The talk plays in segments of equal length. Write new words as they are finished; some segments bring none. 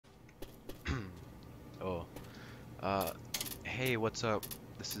Uh, hey, what's up?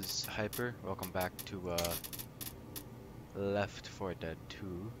 This is Hyper. Welcome back to Left 4 Dead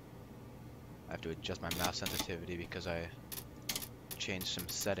 2. I have to adjust my mouse sensitivity because I changed some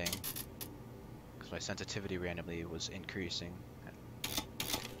setting. Because my sensitivity randomly was increasing.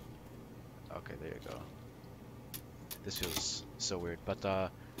 Okay, there you go. This feels so weird, but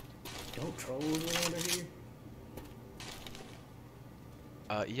Don't trolls around here?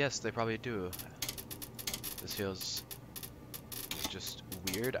 yes, they probably do. This feels just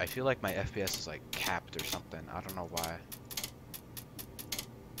weird. I feel like my FPS is like capped or something. I don't know why.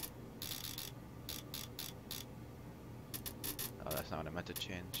 Oh, that's not what I meant to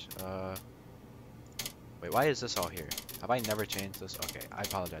change. Wait, why is this all here? Have I never changed this? Okay, I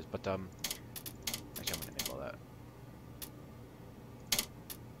apologize, but actually I'm gonna enable that.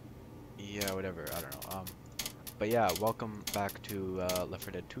 Yeah, whatever, I don't know. But yeah, welcome back to Left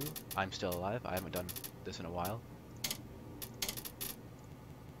 4 Dead 2. I'm still alive. I haven't done this in a while.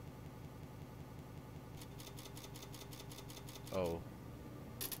 Oh.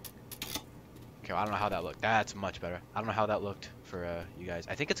 Okay, well, I don't know how that looked. That's much better. I don't know how that looked for you guys.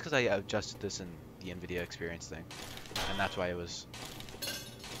 I think it's because I adjusted this in the NVIDIA experience thing, and that's why it was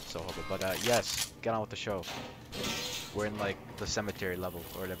so horrible. But yes, get on with the show. We're in like the cemetery level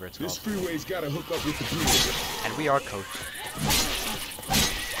or whatever it's This called. freeway's gotta hook up with the bridge. And we are Coach.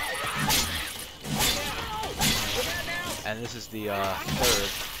 And this is the third,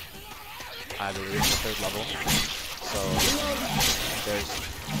 I believe, the third level. So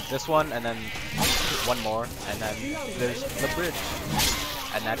there's this one, and then one more, and then there's the bridge.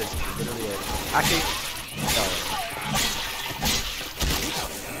 And that is literally it. Actually, no.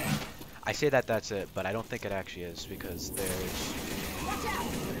 I say that that's it, but I don't think it actually is, because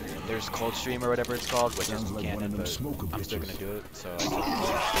there's Coldstream or whatever it's called, which is Like canon, but smoker I'm still bitches. gonna do it. So,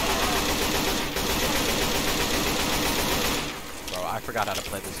 bro, I forgot how to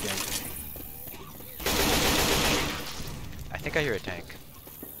play this game. I think I hear a tank.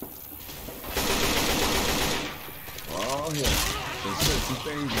 Oh, yeah. They said some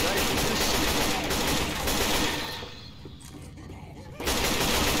things right with this shit.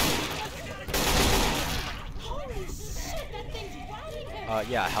 Holy shit, that thing's riding him!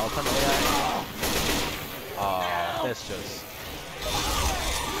 Yeah, health on AI. This just.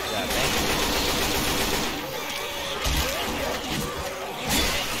 Yeah, thank you.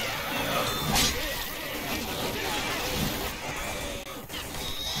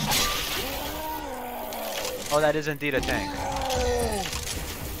 Oh, that is indeed a tank.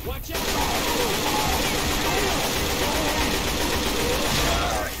 Watch out!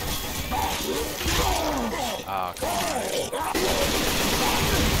 Oh, come on.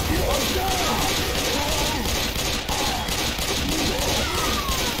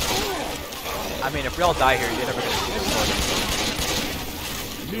 I mean, if we all die here, you're never gonna see this recording.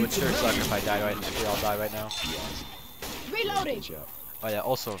 It would sure suck if I die right if we all die right now. Reloading! Oh yeah,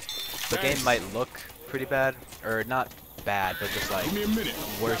 also, the game might look pretty bad, or not bad, but just like Give me a minute.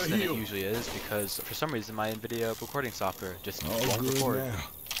 worse Gotta than it heal. usually is, because for some reason my NVIDIA recording software just All won't good record. now.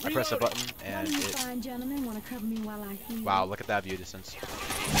 I press a button and One of you it. fine gentlemen want to cover me while I heal. Wow, look at that view distance.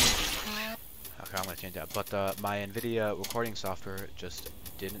 Okay, I'm gonna change that. But my NVIDIA recording software just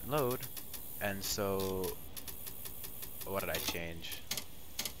didn't load, and so what did I change?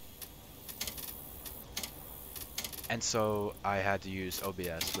 And so I had to use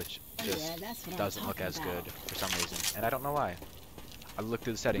OBS, which just Yeah, that's what I'm doesn't look talking as about. good for some reason, and I don't know why. I looked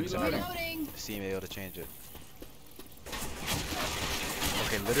through the settings and I don't Reloading! seem able to change it.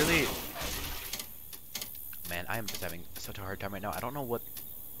 Okay, literally, man, I am just having such a hard time right now. I don't know what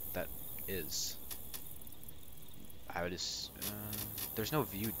that is. I would just, there's no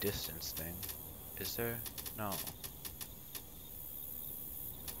view distance thing, is there? No.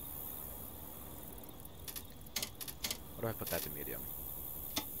 What do I put that to medium?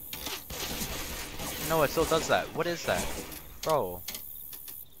 No, it still does that. What is that? Bro.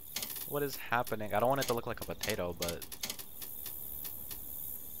 What is happening? I don't want it to look like a potato, but...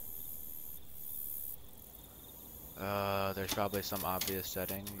 there's probably some obvious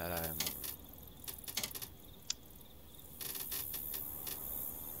setting that I'm...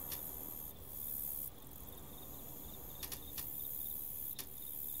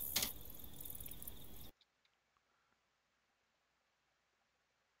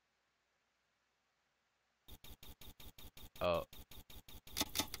 Oh.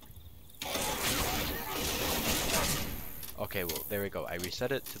 Okay, well, there we go. I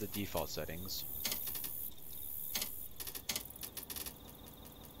reset it to the default settings.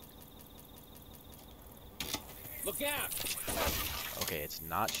 Look out! Okay, it's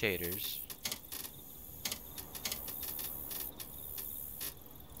not shaders.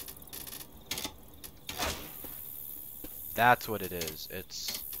 That's what it is.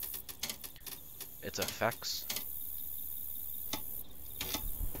 It's effects.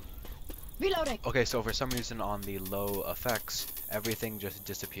 Reloading. Okay, so for some reason on the low effects, everything just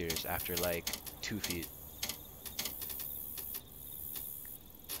disappears after like 2 feet.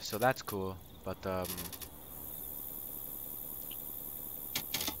 So that's cool, but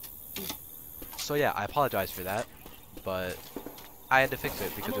so yeah, I apologize for that, but I had to fix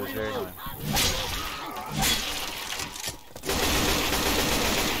it because it was very annoying.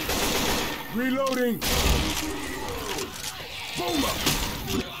 Reloading. Boom up.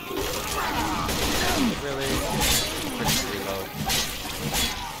 Really? Quick reload.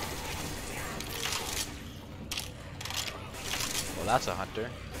 Well, that's a hunter.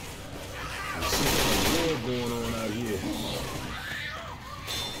 War going on out here.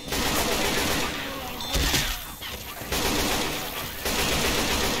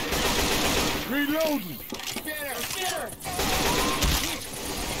 Reloading.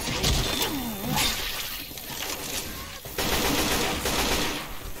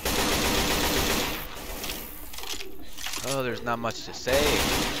 Oh, there's not much to say.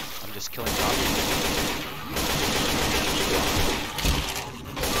 I'm just killing zombies.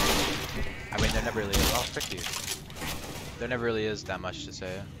 I mean, there never really is. Oh, frick you. There never really is that much to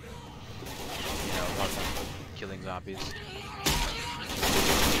say. You know, about killing zombies.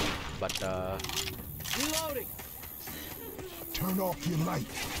 But, Reloading. Turn off your light.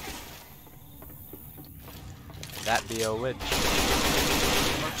 that be a witch.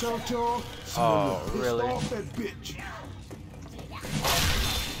 Watch out, y'all. Oh, really? Off that bitch.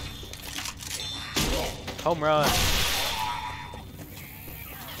 Home run!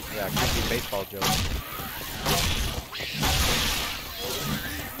 Yeah, creepy baseball joke.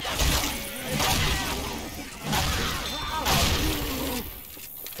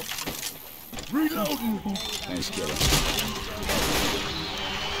 Reloading. Nice killer.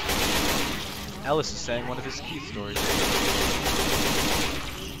 Ellis is saying one of his Keith stories.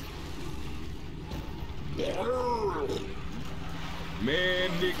 Man,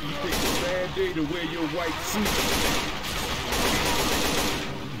 Nick, you picked a bad day to wear your white suit.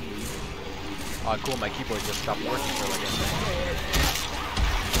 Oh, cool, my keyboard just stopped working for like a second.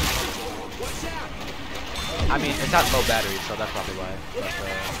 I mean, it's at low battery, so that's probably why. But,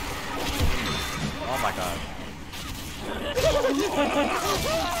 oh my god.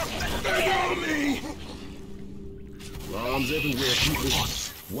 Bombs everywhere, people.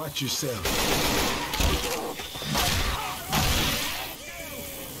 Watch yourself.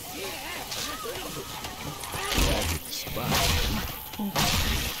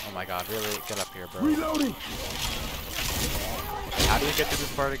 Oh my god, really? Get up here, bro. Reloading. How do we get to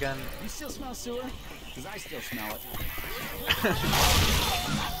this part again? You still smell sewer? Because I still smell it.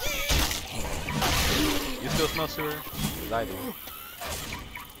 You still smell sewer? 'Cause I do.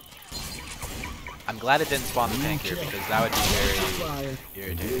 I'm glad it didn't spawn the tank here because that would be very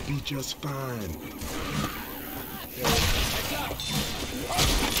irritating. You'll be just fine.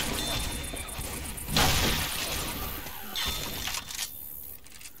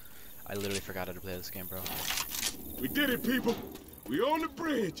 I literally forgot how to play this game, bro. We did it, people. We on the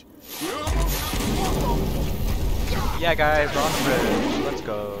bridge. We almost. Yeah, guys, we're on the bridge. Let's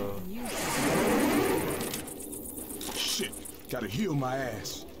go. Shit. Gotta heal my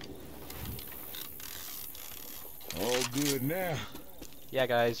ass. All good now. Yeah,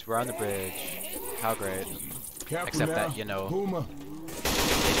 guys, we're on the bridge. How great. Careful Except now. that, you know, Puma.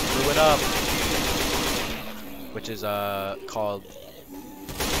 they blew it up. Which is, called...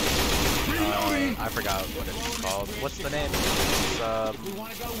 I forgot what it's called. What's the name? It's,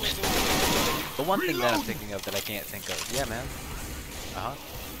 the one thing that I'm thinking of that I can't think of. Yeah, man. Uh-huh.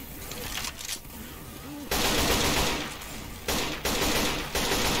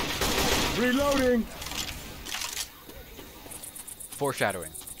 Reloading.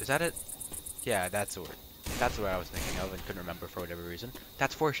 Foreshadowing. Is that it? Yeah, that's the word. That's what I was thinking of and couldn't remember for whatever reason.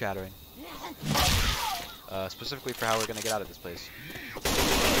 That's foreshadowing. Specifically for how we're gonna get out of this place.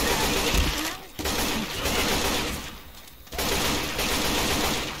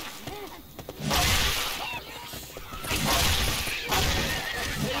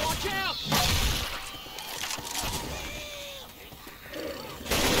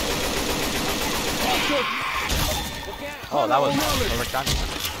 Oh, that was perfect timing.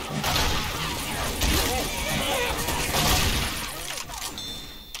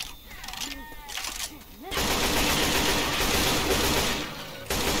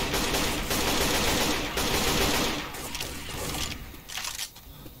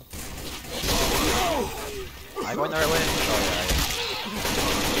 Am I going the right way? Oh, yeah.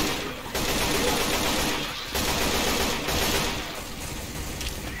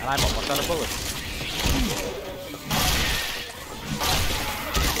 And I'm almost out of bullets.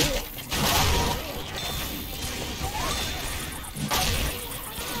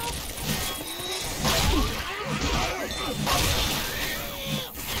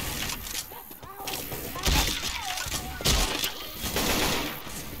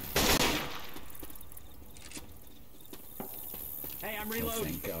 Hey, I'm reloading.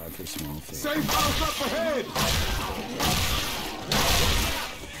 Thank God for small things. Safe house up ahead!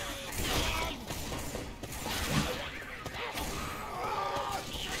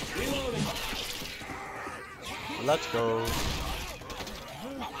 Reloading. Let's go.